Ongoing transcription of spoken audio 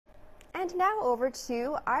And now over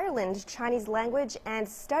to Ireland. Chinese language and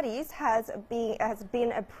studies has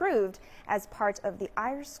been approved as part of the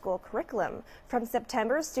Irish school curriculum. From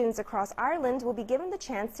September, students across Ireland will be given the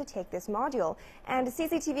chance to take this module. And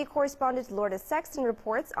CCTV correspondent Lorda Sexton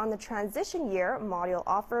reports on the transition year module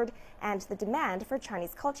offered and the demand for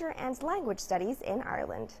Chinese culture and language studies in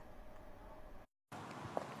Ireland.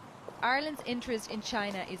 Ireland's interest in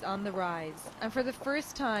China is on the rise, and for the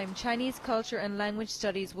first time, Chinese culture and language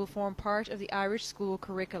studies will form part of the Irish school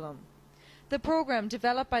curriculum. The programme,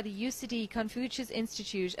 developed by the UCD Confucius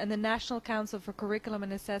Institute and the National Council for Curriculum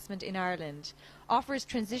and Assessment in Ireland, offers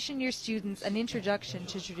transition year students an introduction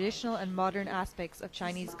to traditional and modern aspects of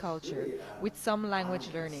Chinese culture, with some language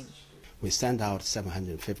learning. We sent out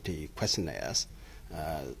 750 questionnaires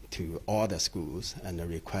to all the schools and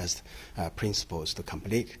request principals to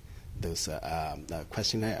complete those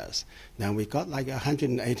questionnaires. Now we got like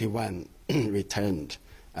 181 returned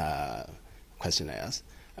questionnaires.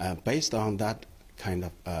 Based on that kind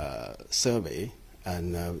of survey,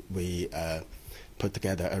 and we put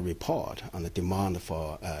together a report on the demand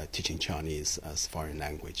for teaching Chinese as foreign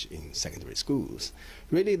language in secondary schools.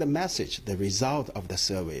 Really the message, the result of the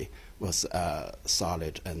survey was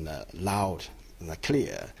solid and loud and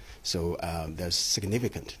clear. So there's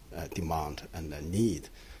significant demand and need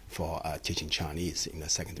for teaching Chinese in the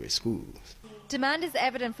secondary schools. Demand is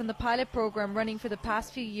evident from the pilot programme running for the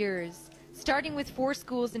past few years. Starting with 4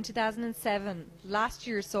 schools in 2007, last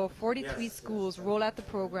year saw 43 schools roll out the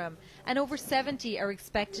programme, and over 70 are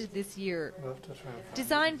expected this year.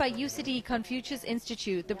 Designed by UCD Confucius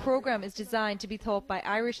Institute, the programme is designed to be taught by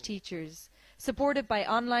Irish teachers, supported by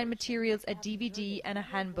online materials, a DVD and a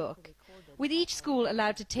handbook, with each school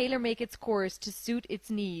allowed to tailor-make its course to suit its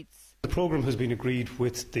needs. The programme has been agreed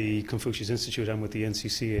with the Confucius Institute and with the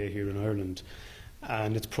NCCA here in Ireland,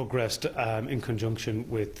 and it's progressed in conjunction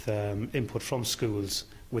with input from schools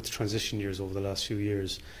with transition years over the last few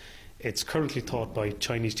years. It's currently taught by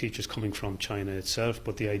Chinese teachers coming from China itself,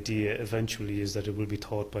 but the idea eventually is that it will be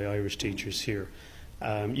taught by Irish teachers here.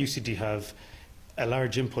 UCD have a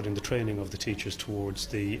large input in the training of the teachers towards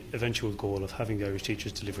the eventual goal of having the Irish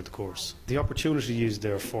teachers deliver the course. The opportunity is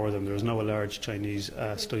there for them. There is now a large Chinese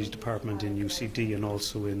studies department in UCD and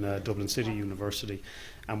also in Dublin City University,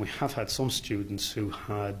 and we have had some students who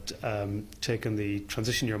had taken the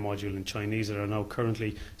transition year module in Chinese and are now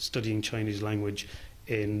currently studying Chinese language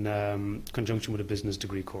in conjunction with a business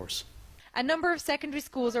degree course. A number of secondary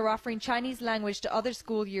schools are offering Chinese language to other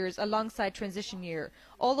school years alongside transition year,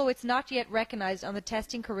 although it's not yet recognised on the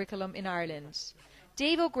testing curriculum in Ireland.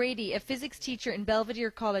 Dave O'Grady, a physics teacher in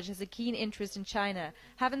Belvedere College, has a keen interest in China,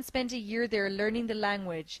 having spent a year there learning the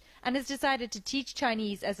language, and has decided to teach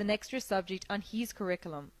Chinese as an extra subject on his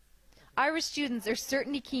curriculum. Irish students are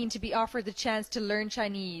certainly keen to be offered the chance to learn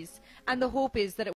Chinese, and the hope is that it